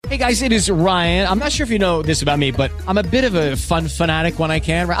Hey guys, it is Ryan. I'm not sure if you know this about me, but I'm a bit of a fun fanatic when I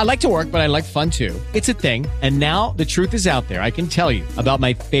can. I like to work, but I like fun too. It's a thing. And now the truth is out there. I can tell you about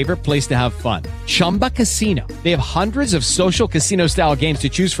my favorite place to have fun. Chumba Casino. They have hundreds of social casino style games to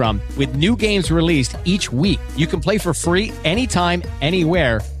choose from with new games released each week. You can play for free anytime,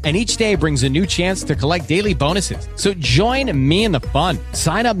 anywhere. And each day brings a new chance to collect daily bonuses. So join me in the fun.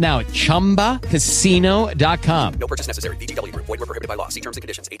 Sign up now at ChumbaCasino.com. No purchase necessary. VGW Group. Void where prohibited by law. See terms and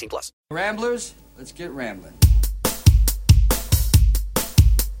conditions. 18 plus. Ramblers, let's get rambling.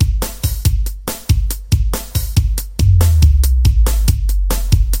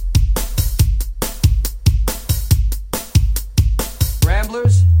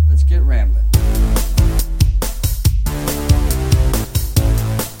 Ramblers, let's get rambling.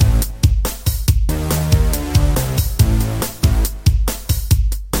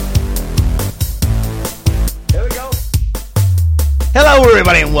 Hello,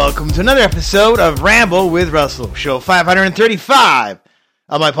 everybody, and welcome to another episode of Ramble with Russel, show 535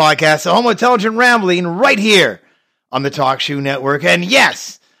 of my podcast, The Home of Intelligent Rambling, right here on the Talk Shoe Network. And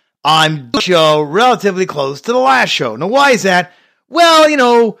yes, I'm show relatively close to the last show. Now, why is that? Well, you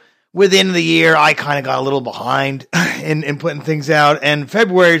know, within the year, I kind of got a little behind in putting things out, and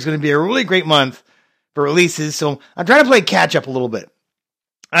February is going to be a really great month for releases, so I'm trying to play catch up a little bit.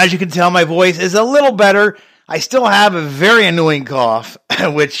 As you can tell, my voice is a little better. I still have a very annoying cough,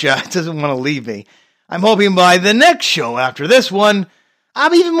 which doesn't want to leave me. I'm hoping by the next show after this one,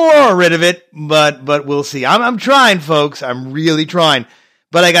 I'm even more rid of it, but we'll see. I'm trying, folks. I'm really trying.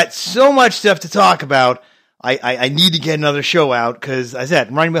 But I got so much stuff to talk about, I need to get another show out, because, as I said,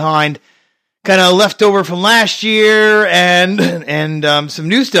 I'm running behind, kind of leftover from last year, and some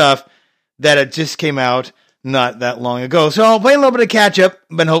new stuff that had just came out not that long ago. So I'll play a little bit of catch up,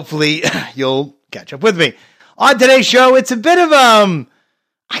 but hopefully you'll catch up with me. On today's show, it's a bit of, I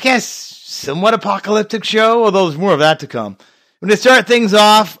guess, somewhat apocalyptic show, although there's more of that to come. I'm going to start things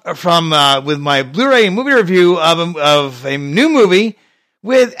off with my Blu-ray movie review of a new movie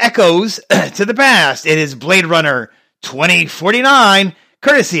with echoes to the past. It is Blade Runner 2049,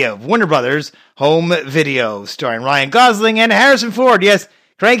 courtesy of Warner Brothers Home Video, starring Ryan Gosling and Harrison Ford. Yes,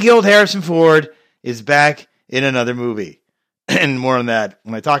 cranky old Harrison Ford is back in another movie. And more on that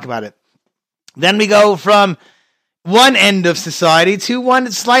when I talk about it. Then we go from one end of society to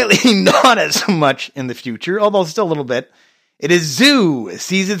one slightly not as much in the future, although still a little bit. It is Zoo,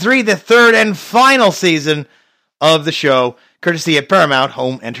 Season 3, the third and final season of the show, courtesy of Paramount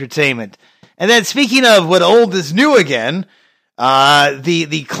Home Entertainment. And then speaking of what old is new again,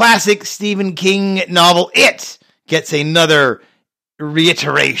 the classic Stephen King novel It gets another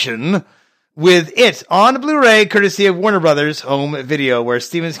reiteration with It on Blu-ray, courtesy of Warner Brothers Home Video, where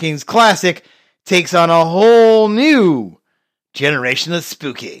Stephen King's classic takes on a whole new generation of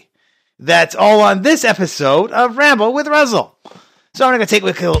spooky. That's all on this episode of Ramble with Russel. So I'm going to take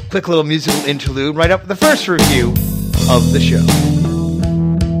a quick little musical interlude right up with the first review of the show.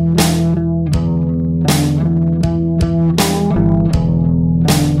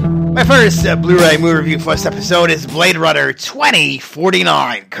 My first Blu-ray movie review for this episode is Blade Runner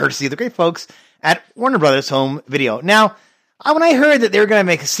 2049, courtesy of the great folks at Warner Brothers Home Video. Now, when I heard that they were going to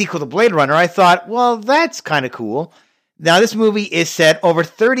make a sequel to Blade Runner, I thought, well, that's kind of cool. Now, this movie is set over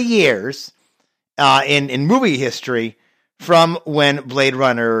 30 years in movie history from when Blade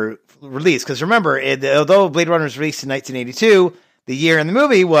Runner released. Because remember, although Blade Runner was released in 1982, the year in the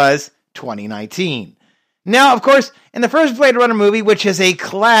movie was 2019. Now, of course, in the first Blade Runner movie, which is a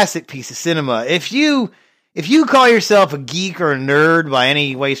classic piece of cinema, if you call yourself a geek or a nerd by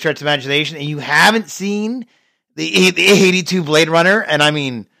any way you stretch the imagination, and you haven't seen the 82 Blade Runner, and I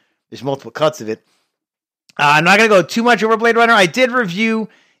mean, there's multiple cuts of it. I'm not going to go too much over Blade Runner. I did review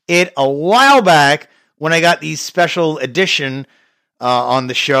it a while back when I got the special edition on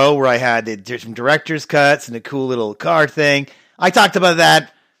the show where I had some director's cuts and a cool little card thing. I talked about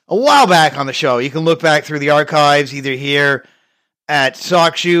that a while back on the show. You can look back through the archives either here at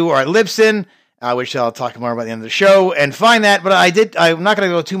Sockshoe or at Libsyn, which I'll talk more about at the end of the show, and find that. But I'm not going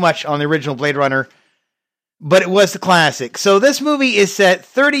to go too much on the original Blade Runner, but it was the classic. So this movie is set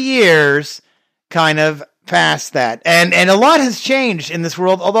 30 years kind of past that. And a lot has changed in this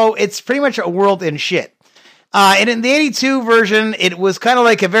world, although it's pretty much a world in shit. And in the 82 version, it was kind of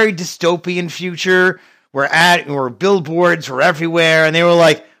like a very dystopian future where billboards were everywhere, and they were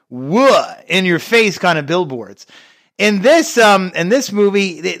like, whoa, in your face kind of billboards. In this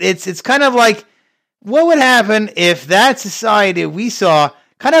movie, it's kind of like, what would happen if that society we saw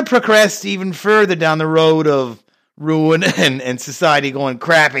kind of progressed even further down the road of ruin and society going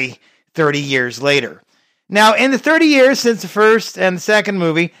crappy 30 years later. Now, in the 30 years since the first and the second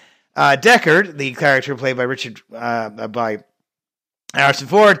movie, Deckard, the character played by Harrison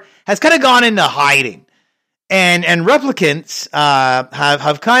Ford, has kind of gone into hiding. And replicants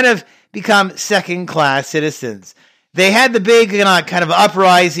have kind of become second-class citizens. They had the big kind of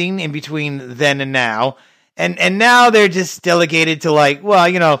uprising in between then and now. And now they're just delegated to like, well,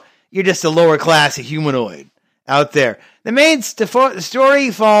 you're just a lower class of humanoid out there. The main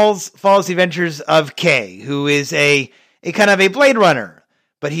story follows the adventures of Kay, who is a kind of a Blade Runner.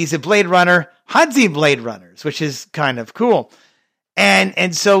 But he's a Blade Runner hunting Blade Runners, which is kind of cool.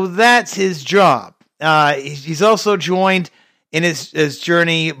 And so that's his job. He's also joined in his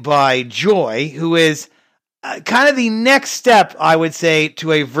journey by Joy, who is kind of the next step, I would say,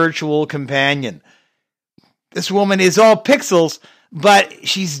 to a virtual companion. This woman is all pixels, but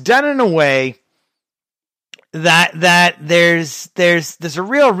she's done in a way that there's a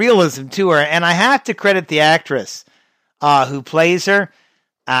real realism to her, and I have to credit the actress who plays her,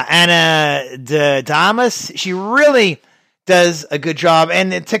 Anna de Damas. She really does a good job,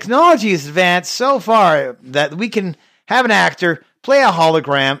 and the technology has advanced so far that we can have an actor play a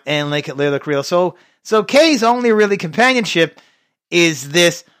hologram and make it look real. So Kay's only really companionship is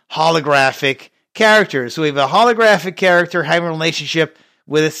this holographic character. So we have a holographic character having a relationship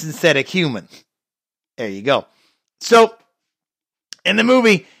with a synthetic human. There you go. So in the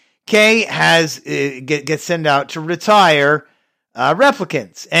movie, Kay gets sent out to retire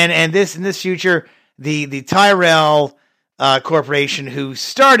replicants, and in this future, the Tyrell corporation who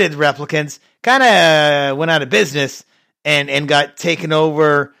started replicants kind of went out of business and got taken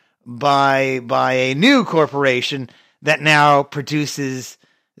over by a new corporation that now produces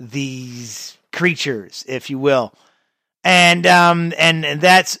these creatures, if you will. And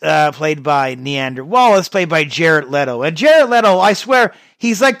that's played by Neander Wallace, played by Jared Leto. And Jared Leto, I swear,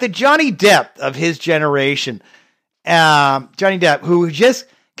 he's like the Johnny Depp of his generation. Johnny Depp, who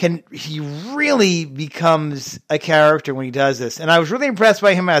he really becomes a character when he does this. And I was really impressed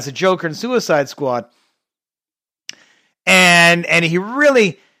by him as a Joker in Suicide Squad. And he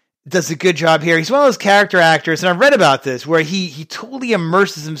really does a good job here. He's one of those character actors, and I've read about this, where he totally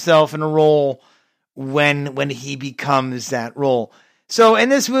immerses himself in a role when he becomes that role. So in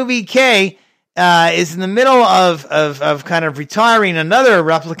this movie, Kay is in the middle of kind of retiring another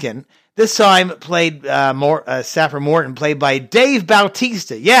replicant. This time played Sapphire Morton, played by Dave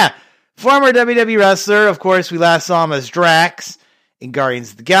Bautista. Yeah, former WWE wrestler. Of course, we last saw him as Drax in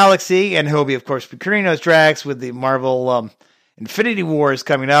Guardians of the Galaxy, and he'll be, of course, recurring as Drax with the Marvel Infinity Wars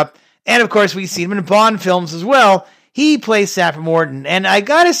coming up. And, of course, we've seen him in Bond films as well. He plays Sapphire Morton. And I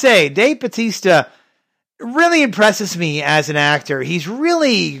gotta say, Dave Bautista really impresses me as an actor. He's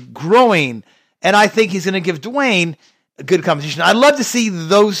really growing, and I think he's going to give Dwayne a good competition. I'd love to see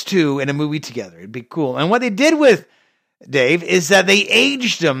those two in a movie together. It'd be cool. And what they did with Dave is that they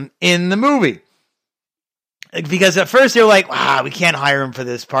aged him in the movie. Because at first they were like, we can't hire him for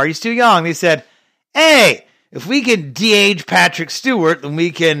this part. He's too young. They said, hey, if we can de-age Patrick Stewart, then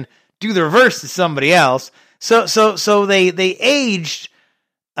we can do the reverse to somebody else. So they aged.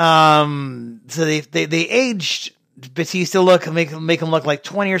 So they aged Batista make him look like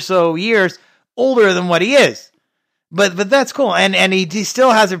 20 or so years older than what he is. But that's cool. And he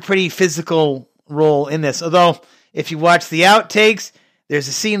still has a pretty physical role in this. Although if you watch the outtakes, there's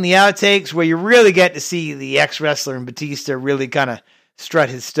a scene in the outtakes where you really get to see the ex-wrestler and Batista really kind of strut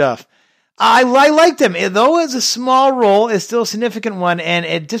his stuff. I liked him. Though it's a small role, it's still a significant one, and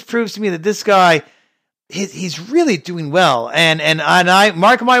it just proves to me that this guy, he's really doing well. And I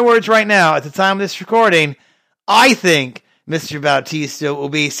mark my words right now, at the time of this recording, I think Mr. Bautista will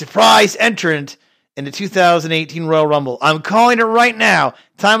be a surprise entrant in the 2018 Royal Rumble. I'm calling it right now.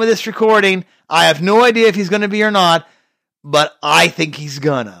 Time of this recording, I have no idea if he's going to be or not, but I think he's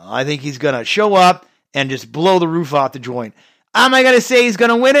gonna. I think he's gonna show up and just blow the roof off the joint. Am I going to say he's going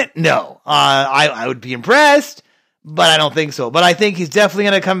to win it? No. I would be impressed, but I don't think so. But I think he's definitely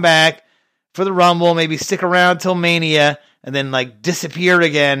going to come back for the Rumble, maybe stick around till Mania, and then disappear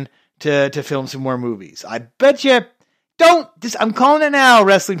again to film some more movies. I bet you I'm calling it now,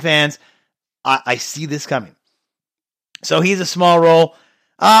 wrestling fans. I see this coming. So he's a small role.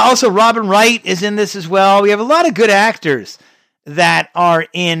 Also, Robin Wright is in this as well. We have a lot of good actors that are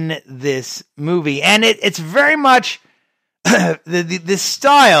in this movie. And it's very much the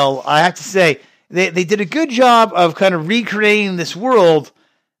style, I have to say, they did a good job of kind of recreating this world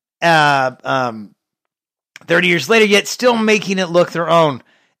 30 years later, yet still making it look their own.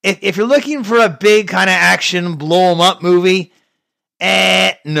 If you're looking for a big kind of action, blow 'em up movie,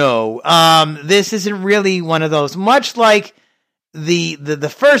 no. This isn't really one of those. Much like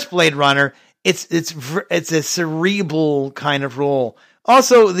the first Blade Runner, it's a cerebral kind of role.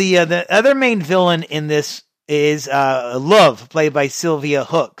 Also, the other main villain in this is Love, played by Sylvia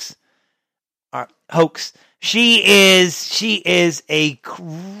Hoeks. She is a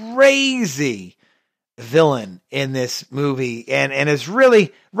crazy villain in this movie, and is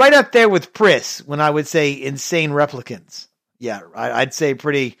really right up there with Pris when I would say insane replicants. Yeah, I'd say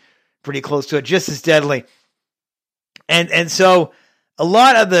pretty close to it, just as deadly. And so a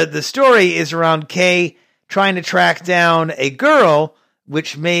lot of the story is around Kay trying to track down a girl,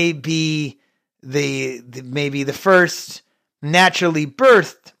 which may be the first naturally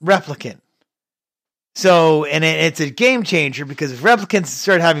birthed replicant. So, and it's a game changer, because if replicants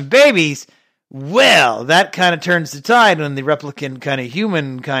start having babies, well, that kind of turns the tide on the replicant kind of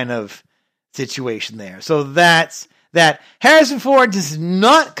human kind of situation there. So that's that. Harrison Ford does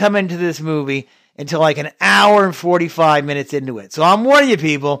not come into this movie until like an hour and 45 minutes into it. So I'm warning you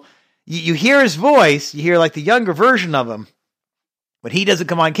people, you hear his voice, you hear like the younger version of him, but he doesn't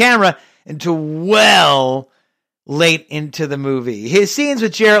come on camera until well late into the movie. His scenes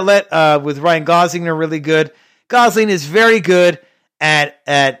with Jared with Ryan Gosling are really good. Gosling is very good at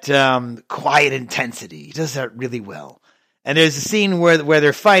quiet intensity. He does that really well. And there's a scene where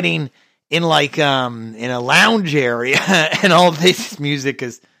they're fighting in like in a lounge area, and all this music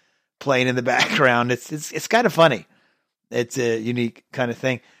is playing in the background. It's kind of funny. It's a unique kind of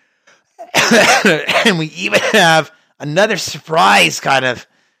thing. And we even have another surprise kind of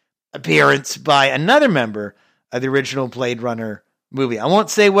appearance by another member of the original Blade Runner movie. I won't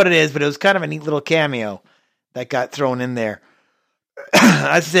say what it is, but it was kind of a neat little cameo that got thrown in there.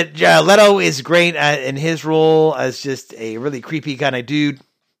 I said Leto is great in his role as just a really creepy kind of dude.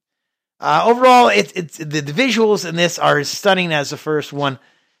 Overall, it's the visuals in this are as stunning as the first one.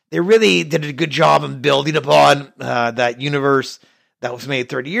 They really did a good job in building upon that universe that was made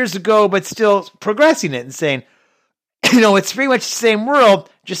 30 years ago, but still progressing it and saying, it's pretty much the same world,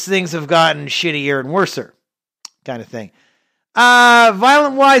 just things have gotten shittier and worser, kind of thing.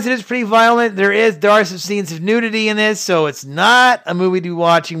 Violent-wise, it is pretty violent. There are some scenes of nudity in this, so it's not a movie to be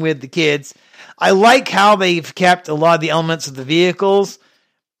watching with the kids. I like how they've kept a lot of the elements of the vehicles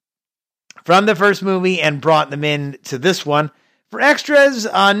from the first movie and brought them in to this one. For extras,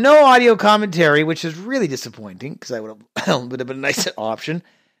 no audio commentary, which is really disappointing, because I would have been a nice option.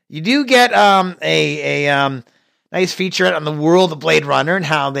 You do get a nice featurette on the world of Blade Runner and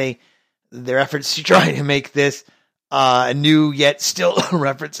how their efforts to try to make this a new yet still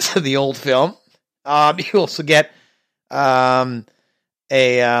reference to the old film. You also get a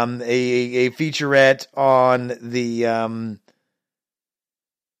featurette on the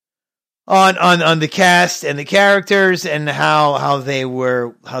on the cast and the characters and how they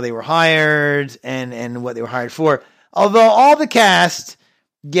were hired and what they were hired for. Although all the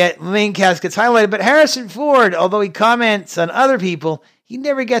main cast gets highlighted, but Harrison Ford, although he comments on other people, he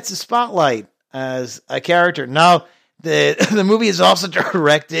never gets a spotlight as a character. Now, the movie is also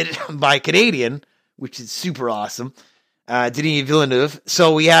directed by a Canadian, which is super awesome, Denis Villeneuve.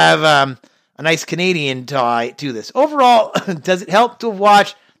 So we have a nice Canadian tie to this. Overall, does it help to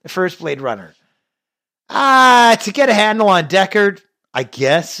watch the first Blade Runner? To get a handle on Deckard, I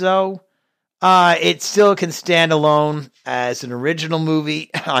guess so. It still can stand alone as an original movie.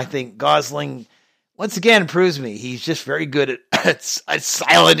 I think Gosling, once again, proves me he's just very good at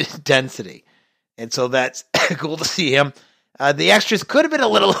silent intensity. And so that's cool to see him. The extras could have been a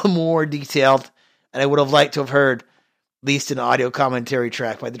little more detailed, and I would have liked to have heard at least an audio commentary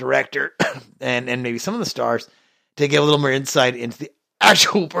track by the director and maybe some of the stars to give a little more insight into the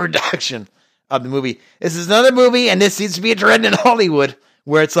actual production of the movie. This is another movie, and this seems to be a trend in Hollywood,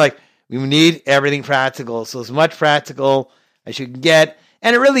 where it's like, we need everything practical. So as much practical as you can get.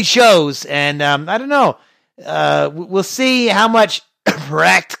 And it really shows. And I don't know. We'll see how much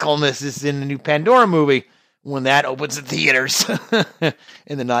practicalness is in the new Pandora movie when that opens in theaters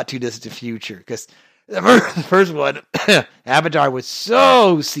in the not too distant future. Because the first one, Avatar, was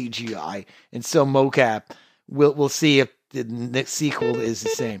so CGI and so mocap. We'll see if the next sequel is the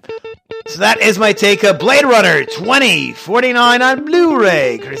same. So that is my take of Blade Runner 2049 on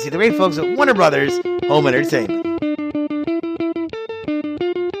Blu-ray, courtesy of the great folks at Warner Brothers Home Entertainment.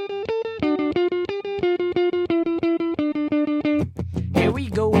 Here we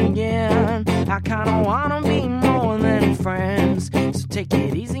go again. I kinda wanna be more than friends, so take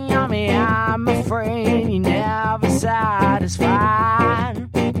it easy on me. I'm afraid you're never satisfied.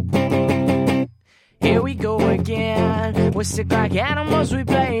 Here we go again. We're sick like animals, we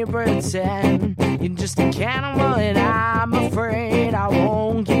play pretend. You're just a cannibal and I'm afraid I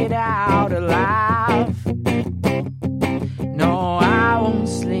won't get out alive. No, I won't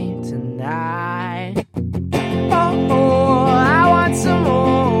sleep tonight.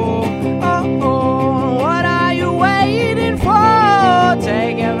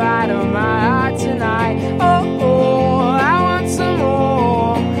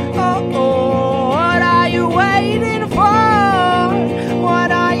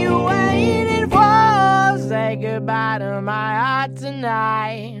 heart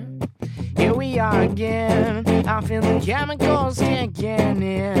tonight. Here we are again. I'm feeling chemicals kicking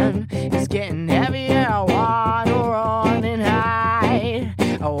in. It's getting heavier. I want to run and hide.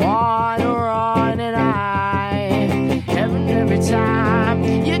 I want to run and hide. Every time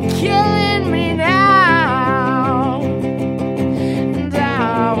you're killing me now. And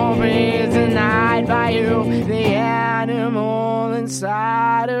I won't be denied by you, the animal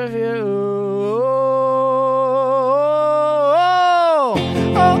inside of you.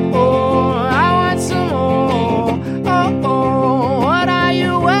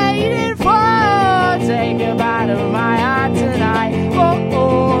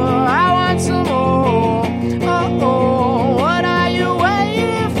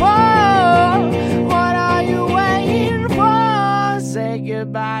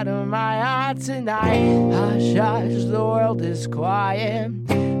 Tonight, hush, hush, the world is quiet.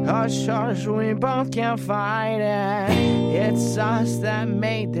 Hush, hush, we both can't fight it. It's us that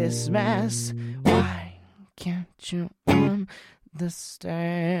made this mess. Why can't you understand?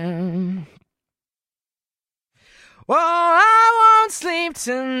 Well, I won't sleep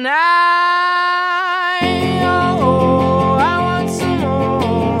tonight. Oh, I want some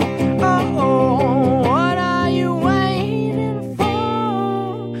more. Oh, what are you waiting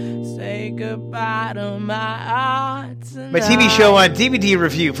for? Say goodbye to my heart tonight. My TV show on DVD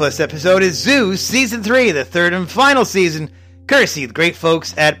review plus episode is Zoo Season 3, the third and final season, courtesy of the great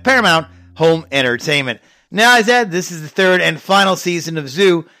folks at Paramount Home Entertainment. Now, as I said, this is the third and final season of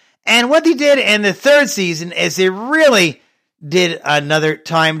Zoo, and what they did in the third season is they really did another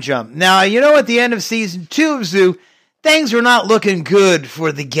time jump. Now, you know, at the end of season 2 of Zoo, things were not looking good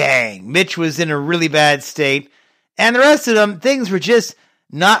for the gang. Mitch was in a really bad state, and the rest of them, things were just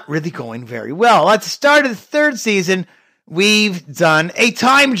not really going very well. At the start of the third season, we've done a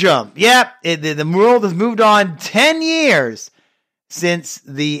time jump. Yep, the world has moved on 10 years since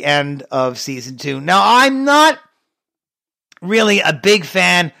the end of season 2. Now, I'm not really a big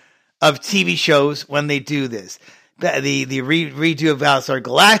fan of TV shows when they do this. The redo of Battlestar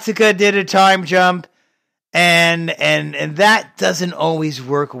Galactica did a time jump, and that doesn't always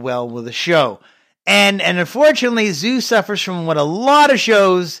work well with a show. And unfortunately, Zoo suffers from what a lot of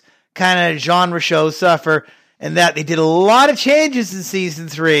shows, kind of genre shows, suffer, and that they did a lot of changes in season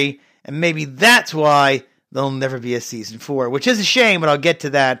 3, and maybe that's why there'll never be a season 4, which is a shame, but I'll get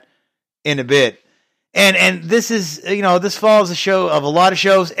to that in a bit. And this is, you know, this follows a show of a lot of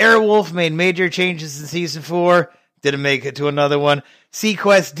shows. Airwolf made major changes in season 4, didn't make it to another one.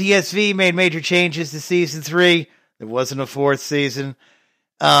 Sequest DSV made major changes to season 3. There wasn't a 4th season.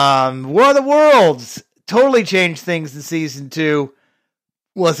 War of the Worlds totally changed things in season 2.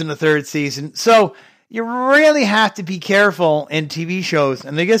 Wasn't a 3rd season. So you really have to be careful in TV shows,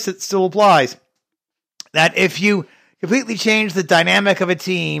 and I guess it still applies, that if you completely change the dynamic of a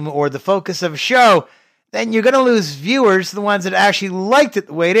team or the focus of a show, then you're going to lose viewers, the ones that actually liked it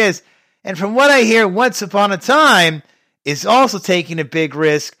the way it is. And from what I hear, Once Upon a Time is also taking a big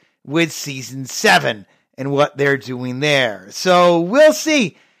risk with season 7 and what they're doing there. So we'll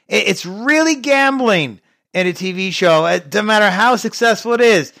see. It's really gambling in a TV show. It doesn't matter how successful it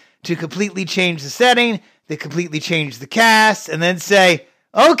is to completely change the setting, to completely change the cast, and then say,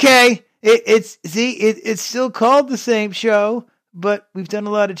 okay, it's still called the same show, but we've done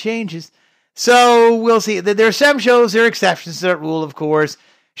a lot of changes. So we'll see. There are some shows, there are exceptions to that rule, of course.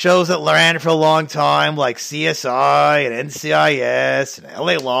 Shows that ran for a long time, like CSI and NCIS and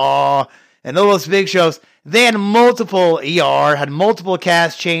LA Law and all those big shows. They had multiple had multiple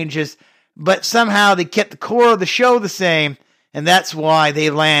cast changes, but somehow they kept the core of the show the same, and that's why they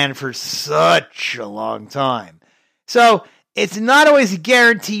ran for such a long time. So it's not always a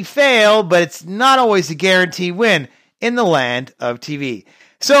guarantee fail, but it's not always a guarantee win in the land of TV.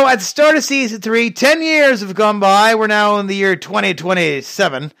 So at the start of season 3, 10 years have gone by. We're now in the year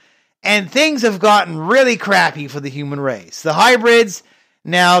 2027, and things have gotten really crappy for the human race. The hybrids,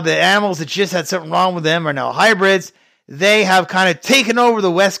 now the animals that just had something wrong with them are now hybrids. They have kind of taken over the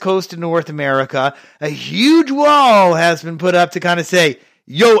west coast of North America. A huge wall has been put up to kind of say,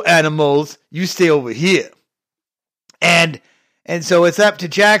 yo, animals, you stay over here. And so it's up to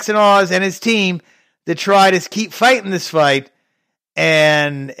Jackson Oz and his team to try to keep fighting this fight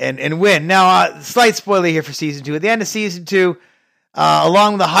and win. Now, slight spoiler here for season 2. At the end of season 2,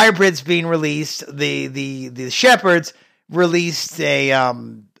 along with the hybrids being released, the shepherds released a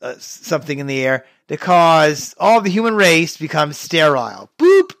something in the air to cause all the human race to become sterile.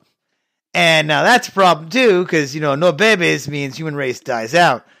 Boop! And now that's a problem too, because, you know, no babies means human race dies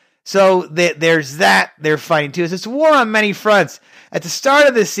out. So there's that they're fighting too. So it's a war on many fronts. At the start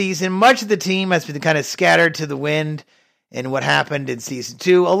of this season, much of the team has been kind of scattered to the wind, and what happened in season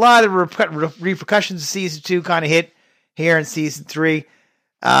 2. A lot of the repercussions of season 2 kind of hit here in season 3.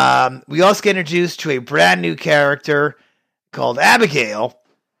 We also get introduced to a brand new character called Abigail,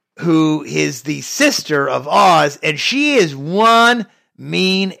 who is the sister of Oz, and she is one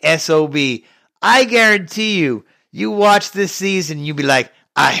mean SOB. I guarantee you, you watch this season, you'll be like,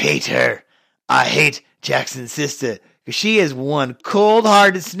 I hate her. I hate Jackson's sister. Because she is one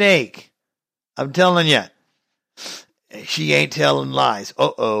cold-hearted snake. I'm telling you. She ain't telling lies.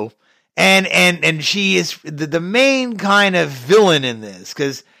 Uh-oh. And she is the main kind of villain in this.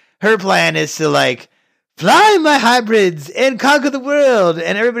 Because her plan is to, like, fly my hybrids and conquer the world.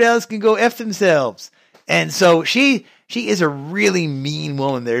 And everybody else can go F themselves. And so she is a really mean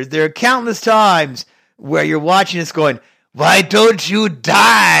woman. There are countless times where you're watching this going, why don't you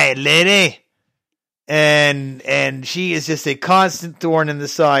die, lady? And she is just a constant thorn in the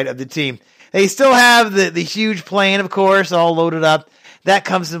side of the team. They still have the huge plane, of course, all loaded up. That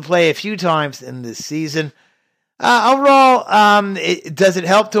comes into play a few times in this season. Overall, does it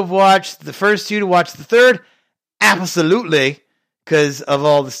help to watch the first two to watch the third? Absolutely, because of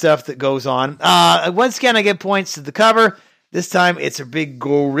all the stuff that goes on. Once again, I get points to the cover. This time, it's a big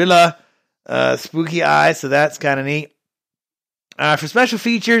gorilla, spooky eye, so that's kind of neat. For special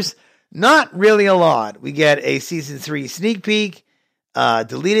features, not really a lot. We get a Season 3 sneak peek,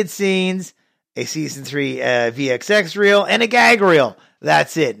 deleted scenes, a Season 3 VXX reel, and a gag reel.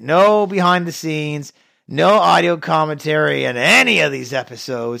 That's it. No behind the scenes, no audio commentary on any of these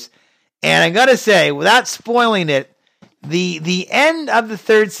episodes. And I gotta say, without spoiling it, the end of the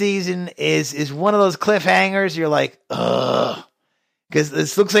third season is one of those cliffhangers. You're like, ugh. Because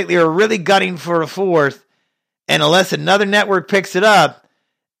this looks like they were really gutting for a fourth. And unless another network picks it up,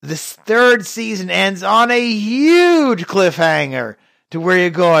 this third season ends on a huge cliffhanger to where you're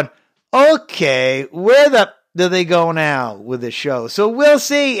going, okay, where do they go now with this show? So we'll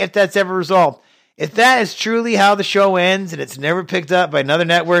see if that's ever resolved. If that is truly how the show ends and it's never picked up by another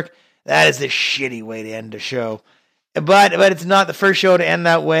network, that is a shitty way to end a show. But it's not the first show to end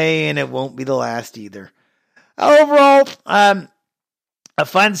that way, and it won't be the last either. Overall, a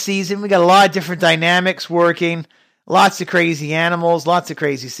fun season. We got a lot of different dynamics working, lots of crazy animals, lots of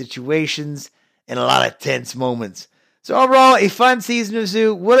crazy situations, and a lot of tense moments. So overall, a fun season of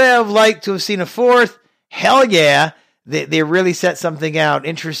Zoo. Would I have liked to have seen a fourth? Hell yeah. They really set something out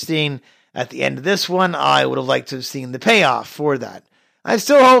interesting at the end of this one. I would have liked to have seen the payoff for that. I'm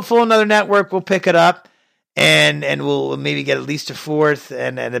still hopeful another network will pick it up and we'll maybe get at least a fourth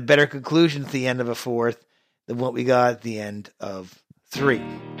and a better conclusion at the end of a fourth than what we got at the end of 3.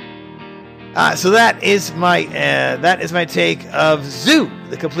 So that is my take of Zoo,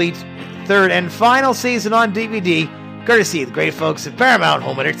 the complete third and final season on DVD, courtesy of the great folks at Paramount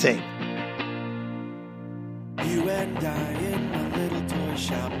Home Entertainment. You and I in a little toy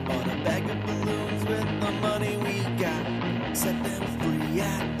shop bought a bag of balloons with the money we got. Set them free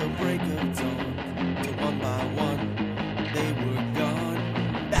at the break of dawn. Till one by one they were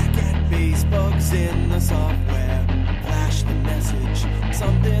gone. Back at base bugs in the software. Flash the message.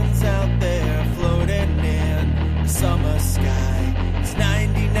 Something's out there floating in the summer sky. It's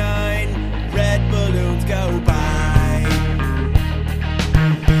 99 red balloons go by.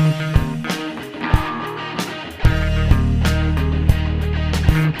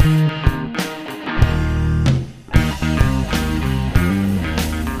 Floating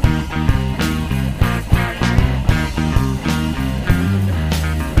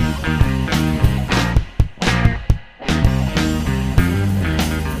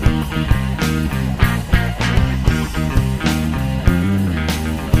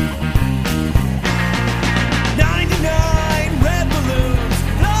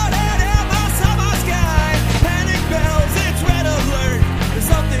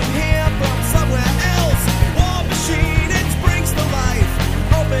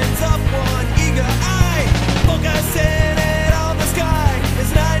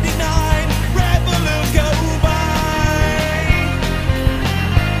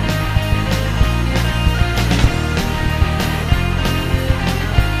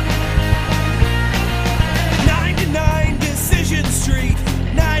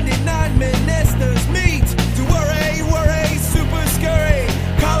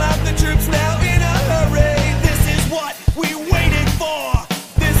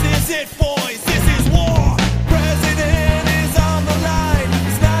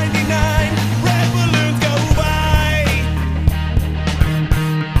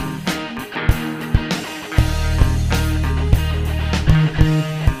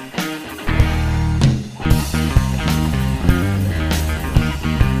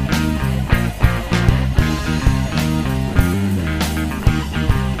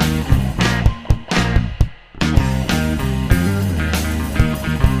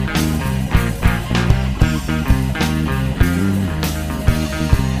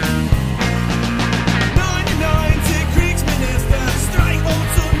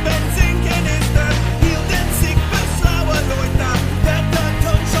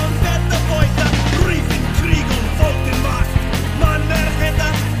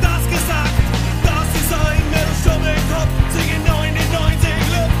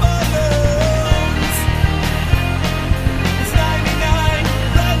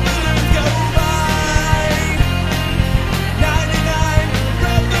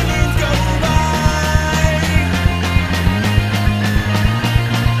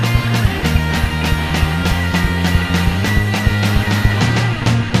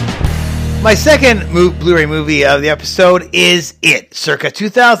My second Blu-ray movie of the episode is It, circa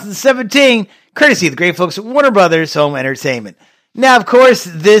 2017, courtesy of the great folks at Warner Brothers Home Entertainment. Now, of course,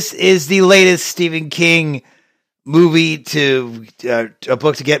 this is the latest Stephen King movie to a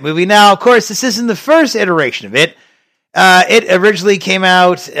book to get movie. Now, of course, this isn't the first iteration of it. It originally came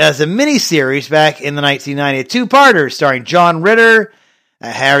out as a miniseries back in the 1990s, two-parter starring John Ritter,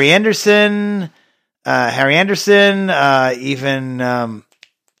 Harry Anderson, I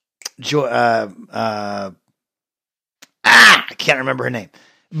can't remember her name,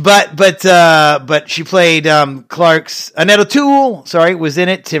 but she played Clark's Annette O'Toole. Sorry, was in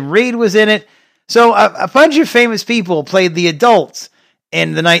it. Tim Reed was in it. So a bunch of famous people played the adults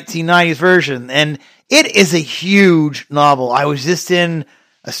in the 1990s version, and it is a huge novel. I was just in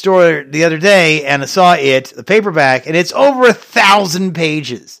a store the other day and I saw it, the paperback, and it's over 1,000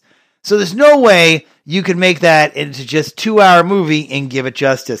 pages. So there's no way you can make that into just 2-hour movie and give it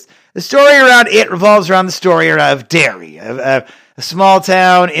justice. The story around it revolves around the story of Derry, a small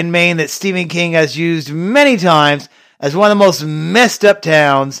town in Maine that Stephen King has used many times as one of the most messed up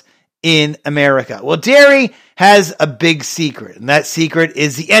towns in America. Well, Derry has a big secret, and that secret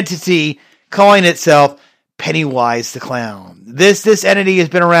is the entity calling itself Pennywise the Clown. This entity has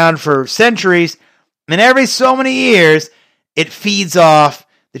been around for centuries, and every so many years, it feeds off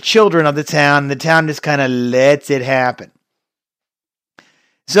the children of the town, and the town just kind of lets it happen.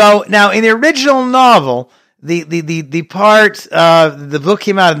 So now, in the original novel, the part the book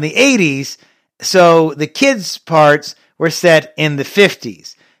came out in the 80s, so the kids' parts were set in the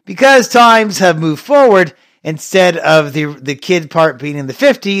 50s. Because times have moved forward, instead of the kid part being in the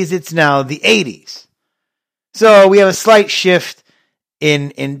 50s, it's now the 80s. So we have a slight shift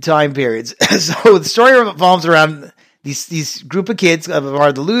in time periods. So the story revolves around these group of kids of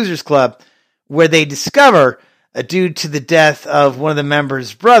the Losers Club, where they discover, due to the death of one of the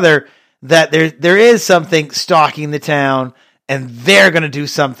members' brother, that there is something stalking the town, and they're going to do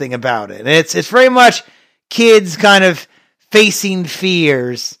something about it. And it's very much kids kind of facing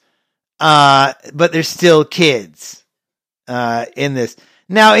fears, but they're still kids in this.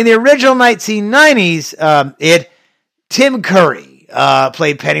 Now, in the original 1990s, Tim Curry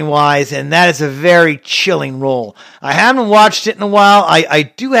played Pennywise, and that is a very chilling role. I haven't watched it in a while. I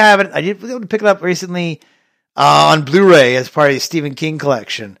do have it. I did be able to pick it up recently on Blu-ray as part of the Stephen King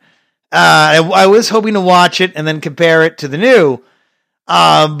collection. I was hoping to watch it and then compare it to the new,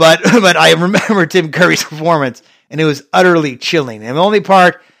 but I remember Tim Curry's performance, and it was utterly chilling. And the only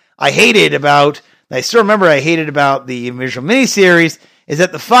part I hated about the original miniseries is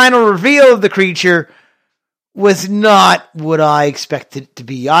that the final reveal of the creature was not what I expected it to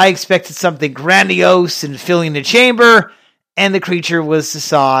be. I expected something grandiose and filling the chamber, and the creature was the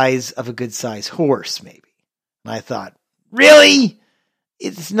size of a good-sized horse, maybe. And I thought, really?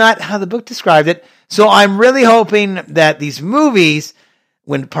 It's not how the book described it. So I'm really hoping that these movies,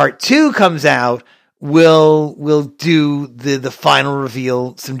 when part 2 comes out, will do the final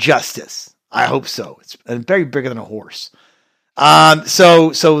reveal some justice. I hope so. It's very bigger than a horse.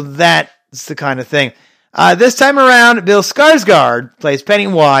 So that's the kind of thing. This time around, Bill Skarsgård plays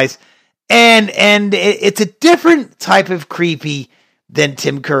Pennywise, and it's a different type of creepy than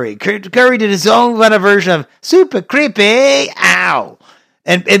Tim Curry. Curry did his own kind of version of super creepy, ow.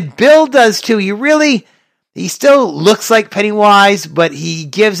 And Bill does too. He still looks like Pennywise, but he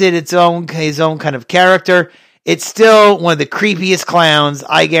gives it his own kind of character. It's still one of the creepiest clowns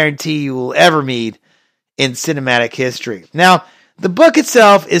I guarantee you will ever meet in cinematic history. Now, the book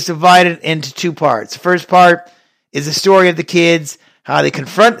itself is divided into 2 parts. The first part is the story of the kids, how they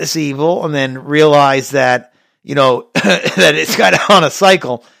confront this evil, and then realize that, that it's kind of on a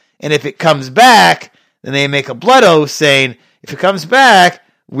cycle. And if it comes back, then they make a blood oath saying, if it comes back,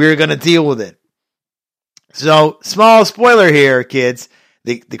 we're going to deal with it. So, small spoiler here, kids.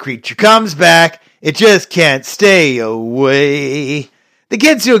 The creature comes back. It just can't stay away. The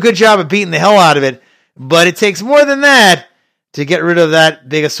kids do a good job of beating the hell out of it, but it takes more than that to get rid of that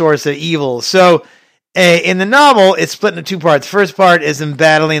big a source of evil. So, in the novel, it's split into 2 parts. First part is them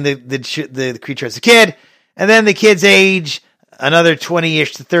battling the creature as a kid, and then the kids age another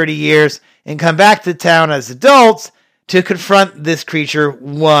 20-ish to 30 years and come back to town as adults to confront this creature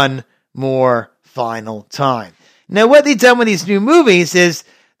one more final time. Now, what they've done with these new movies is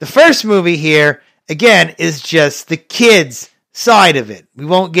the first movie here, again, is just the kids' side of it. We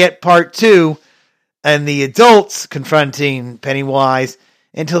won't get part 2 and the adults confronting Pennywise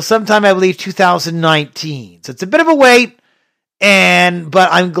until sometime, I believe, 2019. So it's a bit of a wait, but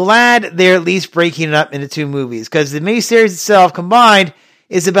I'm glad they're at least breaking it up into 2 movies, because the miniseries itself combined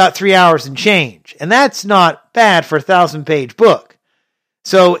is about 3 hours and change, and that's not bad for a 1,000-page book.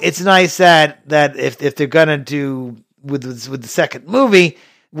 So it's nice that if they're gonna do with the second movie,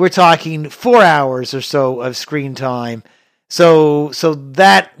 we're talking 4 hours or so of screen time. So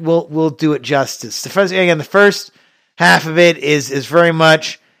that will do it justice. The first half of it is very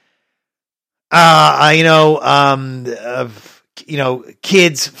much,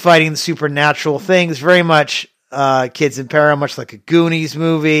 kids fighting supernatural things, very much kids in peril, much like a Goonies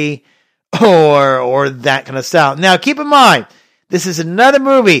movie or that kind of style. Now, keep in mind, this is another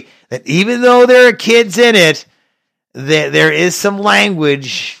movie that even though there are kids in it, there is some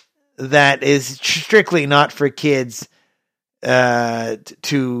language that is strictly not for kids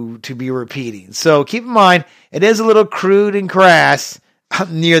to be repeating. So keep in mind, it is a little crude and crass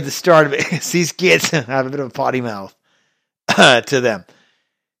near the start of it. These kids have a bit of a potty mouth to them.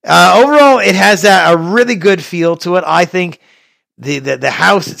 Overall, it has a really good feel to it. I think the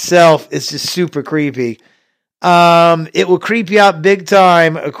house itself is just super creepy. It will creep you out big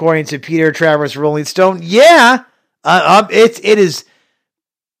time, according to Peter Travers, Rolling Stone. Yeah, it is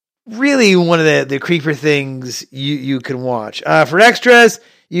really one of the creeper things you can watch. For extras,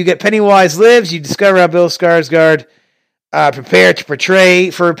 you get Pennywise Lives. You discover how Bill Skarsgård prepared to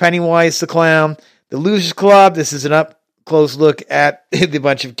portray for Pennywise the Clown. The Losers Club. This is an up-close look at the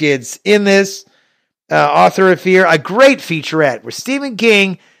bunch of kids in this. Author of Fear, a great featurette where Stephen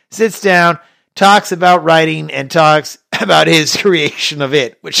King sits down, talks about writing, and talks about his creation of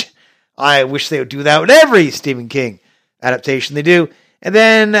it, which I wish they would do that with every Stephen King adaptation they do. And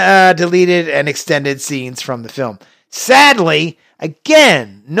then deleted and extended scenes from the film. Sadly,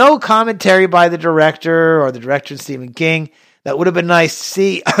 again, no commentary by the director or the director Stephen King. That would have been nice to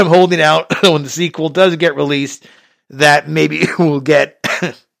see. I'm holding out when the sequel does get released that maybe we'll get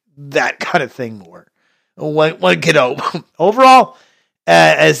that kind of thing more. One kid hope. Overall,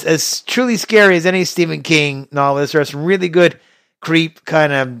 as truly scary as any Stephen King novelist, there are some really good creep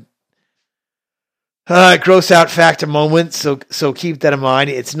kind of gross out factor moments, so keep that in mind.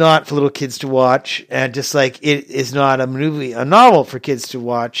 It's not for little kids to watch, and just like it is not a novel for kids to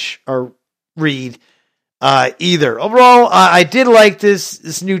watch or read either. Overall, I did like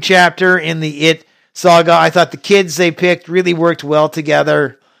this new chapter in the It saga. I thought the kids they picked really worked well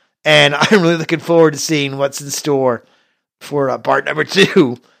together, and I'm really looking forward to seeing what's in store for part number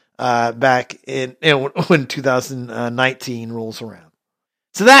 2 back in when 2019 rolls around.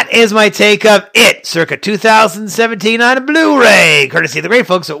 So that is my take of It, circa 2017 on a Blu-ray, courtesy of the great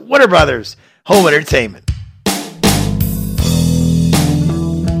folks at Warner Brothers Home Entertainment.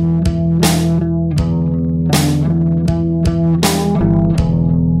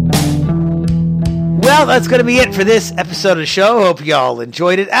 Well, that's going to be it for this episode of the show. Hope y'all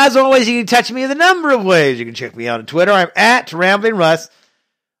enjoyed it. As always, you can touch me in a number of ways. You can check me out on Twitter. I'm at Rambling Russ.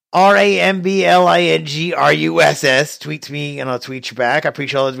 RAMBLINGRUSS. Tweet me and I'll tweet you back. I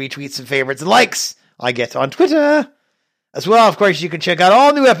appreciate all the retweets and favorites and likes I get on Twitter. As well, of course, you can check out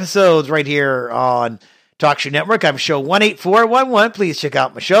all new episodes right here on TalkShoe Network. I'm show 18411. Please check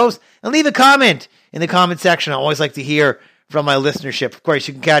out my shows and leave a comment in the comment section. I always like to hear from my listenership. Of course,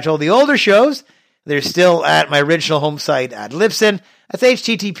 you can catch all the older shows. They're still at my original home site at Libsyn. That's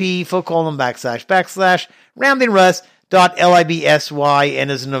http://ramblingrust.libsyn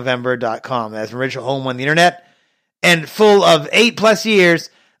as in November.com. That's an original home on the internet and full of 8+ years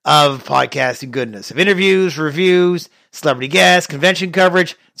of podcasting goodness, of interviews, reviews, celebrity guests, convention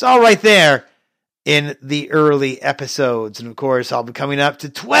coverage. It's all right there in the early episodes. And of course, I'll be coming up to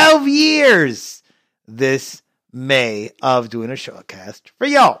 12 years this May of doing a showcast for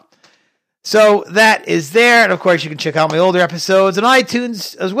y'all. So that is there. And of course, you can check out my older episodes on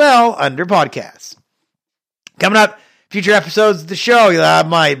iTunes as well under podcasts. Coming up, future episodes of the show, you'll have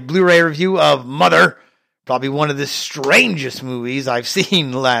my Blu-ray review of Mother, probably one of the strangest movies I've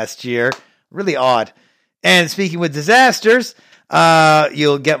seen last year. Really odd. And speaking with disasters,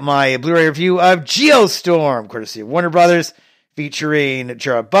 you'll get my Blu-ray review of Geostorm, courtesy of Warner Brothers, featuring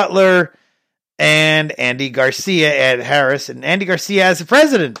Gerard Butler and Andy Garcia Ed Harris, and Andy Garcia as the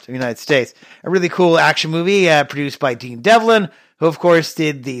President of the United States. A really cool action movie produced by Dean Devlin, who, of course,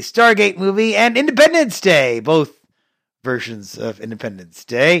 did the Stargate movie and Independence Day, both versions of Independence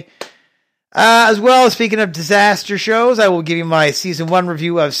Day. As well, speaking of disaster shows, I will give you my Season 1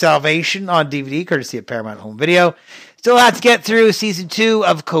 review of Salvation on DVD, courtesy of Paramount Home Video. Still have to get through Season 2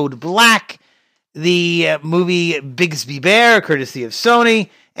 of Code Black, the movie Bigsby Bear, courtesy of Sony,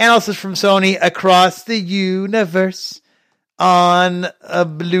 and also from Sony, Across the Universe on a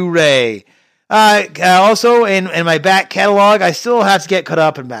Blu-ray. Also, in my back catalog, I still have to get caught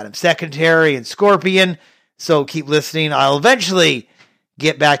up in Madam Secretary and Scorpion, so keep listening. I'll eventually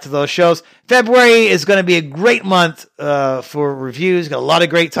get back to those shows. February is going to be a great month for reviews. Got a lot of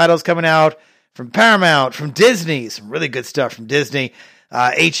great titles coming out from Paramount, from Disney, some really good stuff from Disney,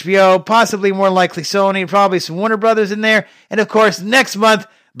 HBO, possibly more likely Sony, probably some Warner Brothers in there. And of course, next month,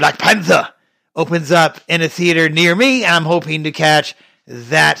 Black Panther opens up in a theater near me. I'm hoping to catch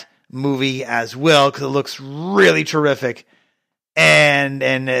that movie as well because it looks really terrific.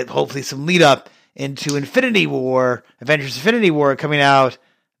 And hopefully some lead up into Avengers Infinity War coming out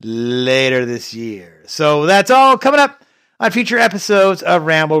later this year. So that's all coming up on future episodes of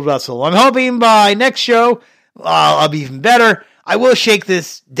Ramble with Russell. I'm hoping by next show, I'll be even better. I will shake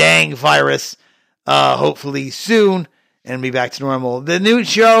this dang virus, hopefully soon, and be back to normal. The new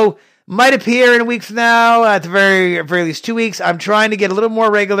show might appear in a week from now, at the very least 2 weeks. I'm trying to get a little more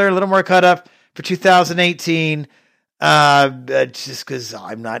regular, a little more cut up for 2018. Just because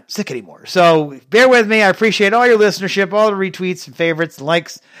I'm not sick anymore. So bear with me. I appreciate all your listenership, all the retweets and favorites and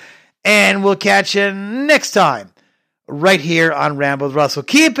likes. And we'll catch you next time right here on Ramble with Russell.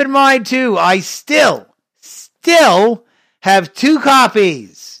 Keep in mind, too, I still have 2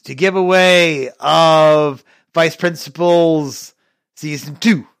 copies to give away of Vice Principals Season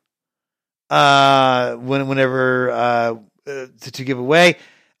 2. Whenever to give away.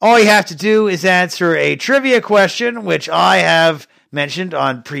 All you have to do is answer a trivia question, which I have mentioned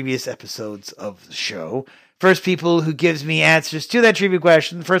on previous episodes of the show. First people who gives me answers to that trivia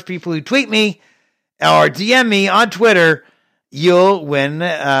question, first people who tweet me or DM me on Twitter, you'll win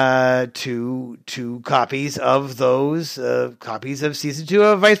two copies of those copies of Season 2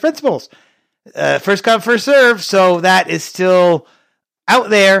 of Vice Principals. First come, first serve, so that is still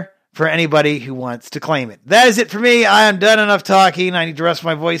out there for anybody who wants to claim it. That is it for me. I am done enough talking. I need to rest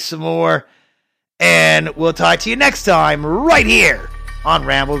my voice some more. And we'll talk to you next time right here on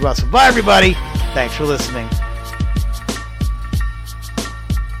Ramble with Russell. Bye, everybody. Thanks for listening.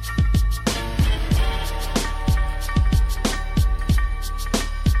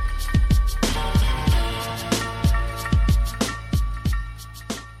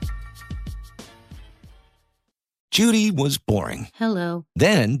 Judy was boring. Hello.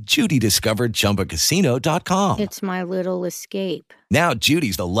 Then Judy discovered ChumbaCasino.com. It's my little escape. Now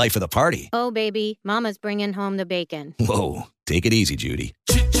Judy's the life of the party. Oh, baby, mama's bringing home the bacon. Whoa, take it easy, Judy.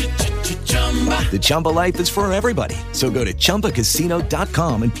 The Chumba life is for everybody. So go to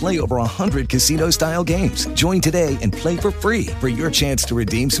ChumbaCasino.com and play over 100 casino-style games. Join today and play for free for your chance to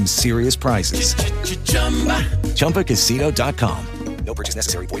redeem some serious prizes. ChumbaCasino.com. No purchase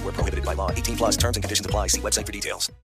necessary. Void where prohibited by law. 18+ terms and conditions apply. See website for details.